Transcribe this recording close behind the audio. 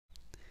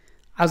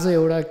आज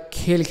एउटा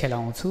खेल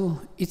खेलाउँछु,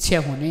 इच्छा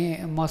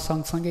हुने म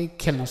सँगसँगै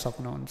खेल्न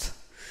सक्नुहुन्छ।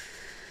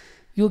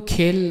 यो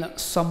खेल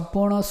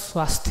सम्पूर्ण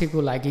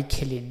स्वास्थ्यको लागि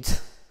खेलिन्छ।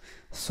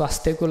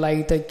 स्वास्थ्यको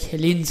लागि त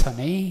खेलिन्छ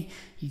नै,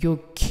 यो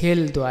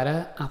खेलद्वारा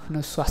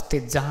आफ्नो स्वास्थ्य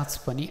जाँच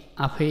पनि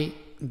आफै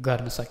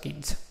गर्न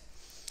सकिन्छ।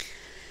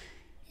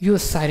 यो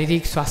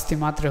शारीरिक स्वास्थ्य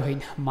मात्र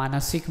होइन,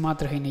 मानसिक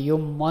मात्र होइन, यो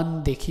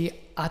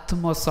मनदेखि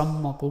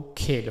आत्मसम्मको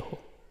खेल हो।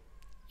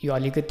 यो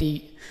अलिकति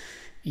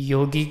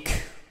यौगिक,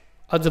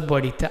 अझ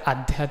बढी त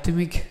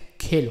आध्यात्मिक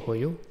खेल हो।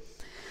 यो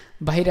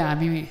बाहिर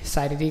हामी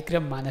शारीरिक र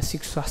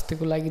मानसिक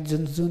स्वास्थ्यको लागि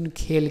जुन जुन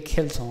खेल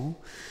खेल्छौँ,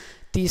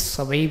 ती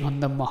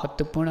सबैभन्दा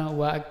महत्त्वपूर्ण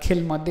वा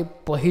खेलमध्ये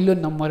पहिलो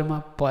नम्बरमा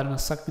पर्न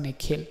सक्ने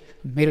खेल,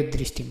 मेरो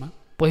दृष्टिमा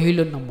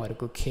पहिलो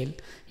नम्बरको खेल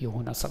यो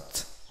हुन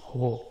सक्छ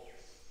हो।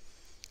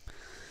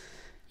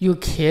 यो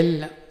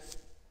खेल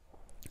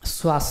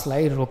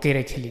श्वासलाई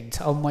रोकेर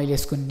खेलिन्छ। अब मैले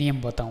यसको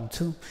नियम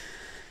बताउँछु।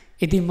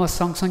 यदि म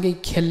सँगसँगै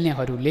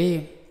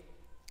खेल्नेहरूले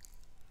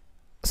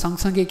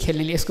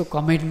यसको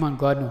कमेन्टमा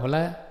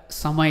गर्नुहोला,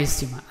 समय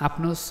सीमा,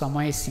 आफ्नो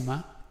समय सीमा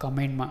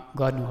कमेन्टमा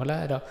गर्नुहोला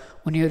र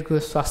उनीहरूको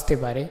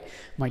स्वास्थ्यबारे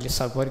मैले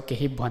सकभर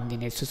केही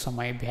भनिदिनेछु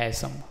समय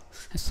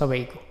भ्याएसम्म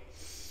सबैको।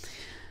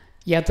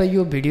 या त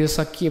यो भिडियो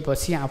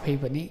सकिएपछि आफै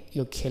पनि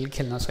यो खेल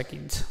खेल्न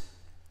सकिन्छ।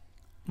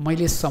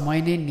 मैले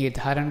समय नै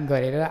निर्धारण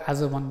गरेर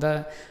आजभन्दा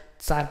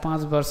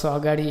 4-5 वर्ष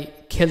अगाडि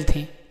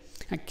खेल्थेँ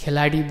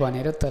खेलाडी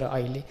बनेर, तर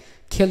अहिले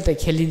खेल त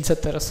खेलिन्छ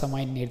तर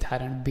समय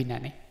निर्धारण बिना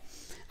नै।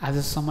 आज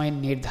समय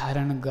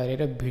निर्धारण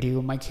गरेर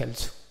भिडियोमा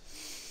खेल्छु।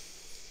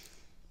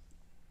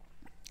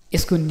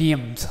 यसको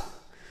नियम छ,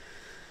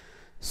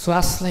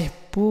 श्वासलाई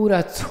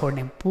पुरा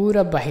छोड्ने,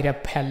 पुरा बाहिर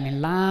फाल्ने,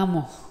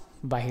 लामो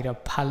बाहिर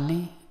फाल्ने,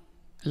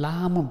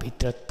 लामो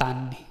भित्र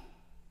तान्ने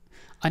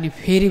अनि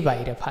फेरि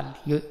बाहिर फाल्ने।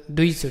 यो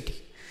 2 चोटि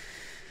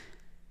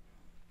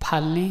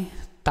फाल्ने,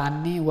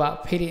 तान्ने वा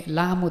फेरि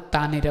लामो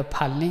तानेर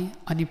फाल्ने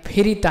अनि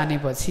फेरि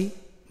तानेपछि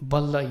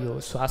बल्ल यो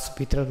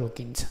श्वासभित्र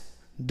रोकिन्छ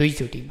 2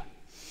 चोटिमा।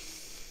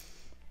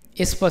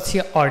 यसपछि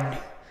अड्ने,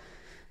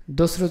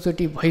 दोस्रो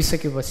चोटि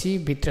भइसकेपछि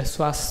भित्र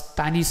श्वास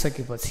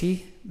तानिसकेपछि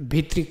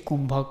भित्री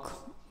कुम्भक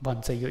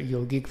भन्छ यो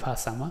यौगिक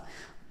भाषामा,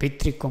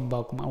 भित्री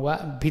कुम्भकमा वा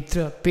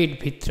भित्र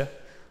पेटभित्र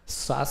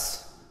श्वास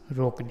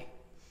रोक्ने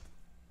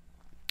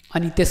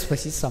अनि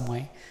त्यसपछि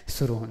समय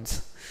सुरु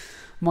हुन्छ।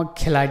 म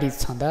खेलाडी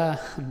छँदा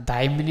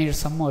 2.5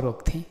 मिनेटसम्म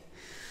रोक्थेँ।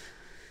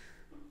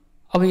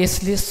 अब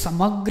यसले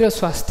समग्र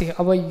स्वास्थ्य,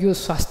 अब यो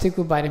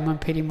स्वास्थ्यको बारेमा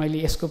फेरि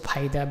मैले यसको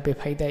फाइदा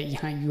बेफाइदा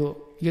यहाँ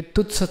यो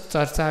तुच्छ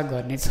चर्चा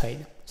गर्ने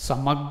छैन।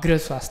 समग्र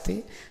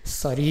स्वास्थ्य,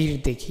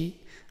 शरीरदेखि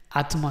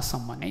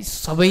आत्मासम्म नै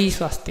सबै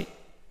स्वास्थ्य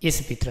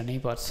यसभित्र नै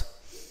पर्छ।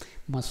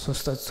 म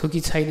स्वस्थ छु कि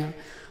छैन,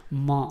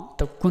 म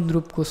त कुन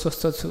रूपको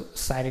स्वस्थ छु,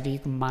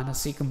 शारीरिक,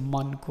 मानसिक,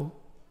 मनको,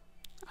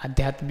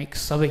 आध्यात्मिक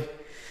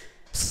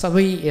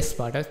सबै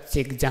यसबाट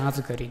चेक जाँच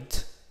गरिन्छ।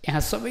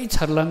 यहाँ सबै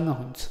छर्लङ्ग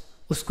हुन्छ,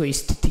 उसको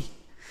स्थिति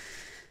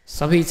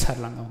सबै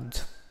छर्लङ्ग हुन्छ।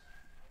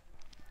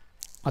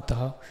 अतः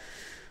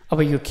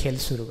अब यो खेल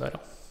सुरु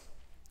गरौँ।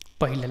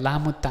 पहिला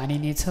लामो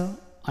तानिनेछ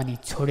अनि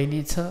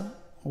छोडिनेछ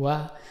वा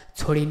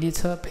छोडिनेछ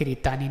फेरि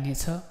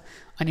तानिनेछ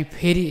अनि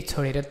फेरि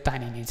छोडेर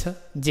तानिनेछ।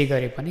 जे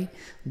गरे पनि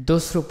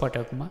दोस्रो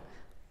पटकमा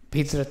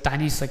भित्र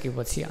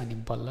तानिसकेपछि अनि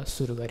बल्ल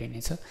सुरु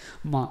गरिनेछ।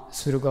 म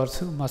सुरु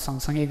गर्छु, म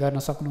सँगसँगै गर्न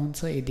सक्नुहुन्छ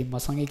यदि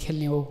मसँगै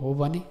खेल्ने हो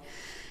भने,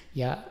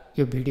 या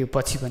यो भिडियो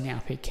पछि पनि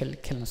आफै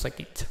खेल्न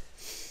सकिन्छ।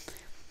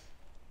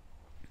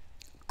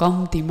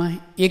 कम्तीमा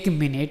 1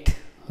 मिनेट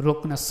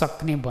रोक्न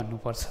सक्ने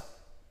बन्नुपर्छ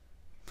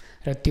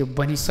र त्यो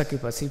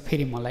बनिसकेपछि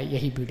फेरि मलाई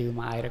यही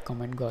भिडियोमा आएर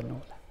कमेन्ट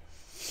गर्नुहोला।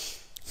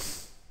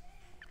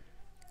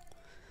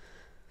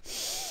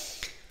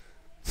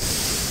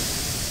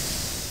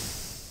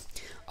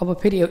 अब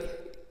फेरि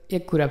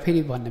एक कुरा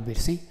फेरि भन्न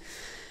बिर्सेँ,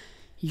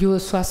 यो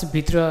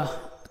श्वासभित्र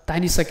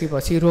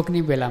तानिसकेपछि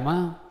रोक्ने बेलामा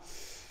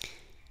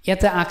या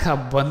त आँखा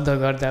बन्द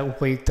गर्दा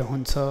उपयुक्त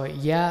हुन्छ,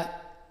 या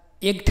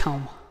एक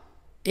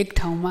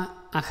ठाउँमा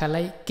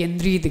आँखालाई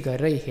केन्द्रित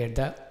गरेर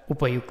हेर्दा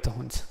उपयुक्त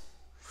हुन्छ,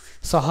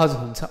 सहज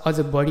हुन्छ, अझ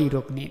बढी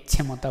रोक्ने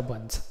क्षमता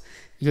बन्छ।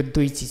 यो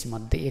 2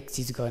 चिजमध्ये एक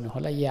चिज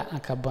गर्नुहोला, या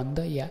आँखा बन्द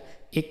या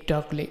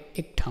एकटकले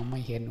एक ठाउँमा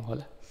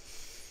हेर्नुहोला।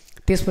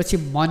 त्यसपछि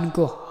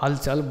मनको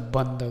हलचल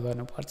बन्द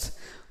गर्नुपर्छ।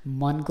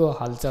 मनको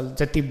हलचल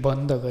जति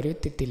बन्द गर्यो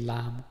त्यति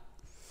लामो।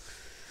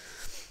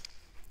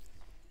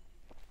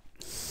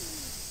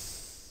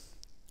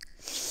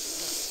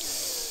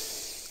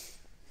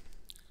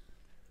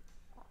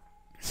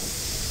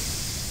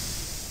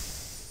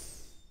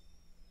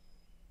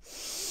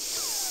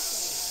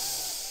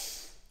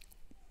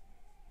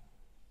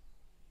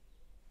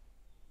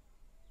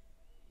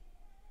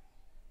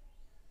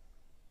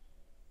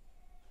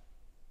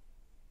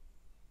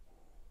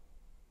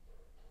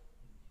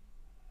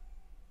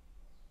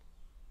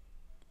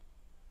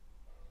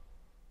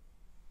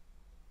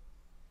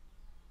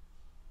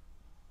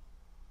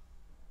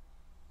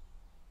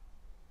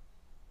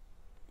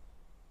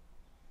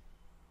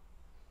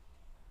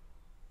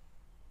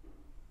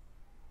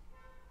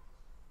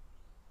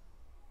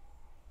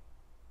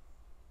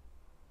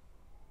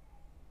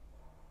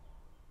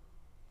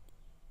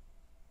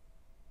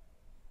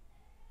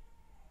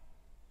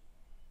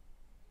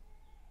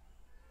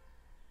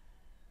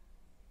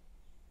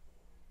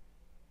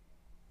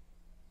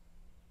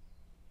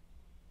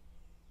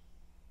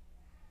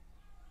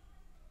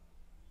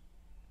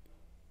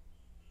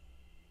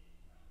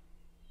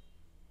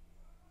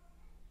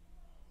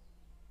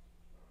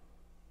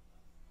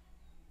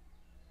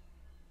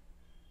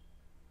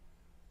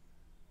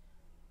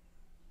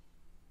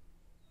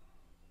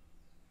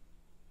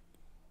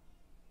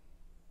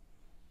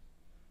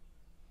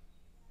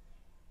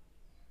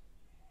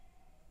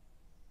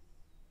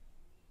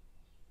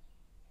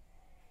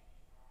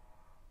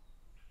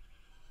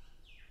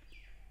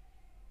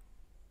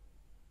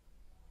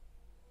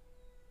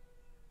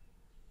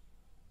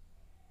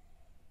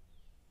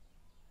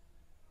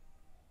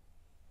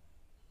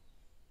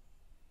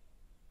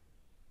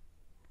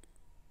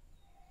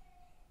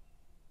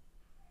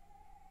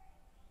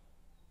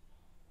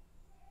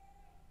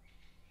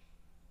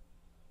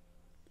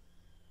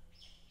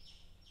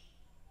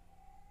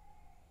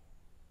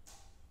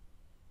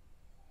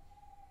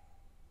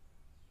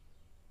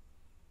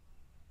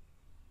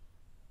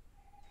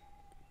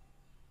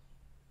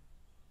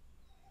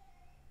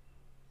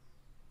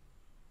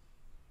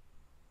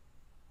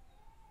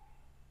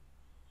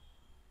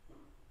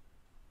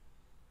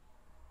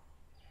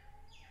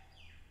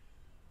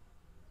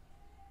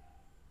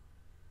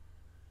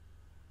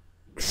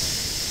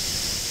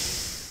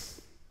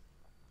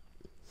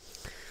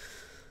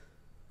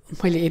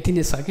 मैले यति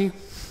नै सकेँ।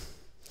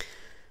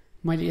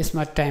 मैले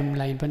यसमा टाइम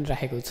लाइन पनि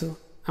राखेको छु,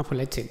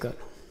 आफूलाई चेक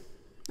गर्नु।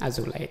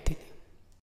 आजको लागि यति नै।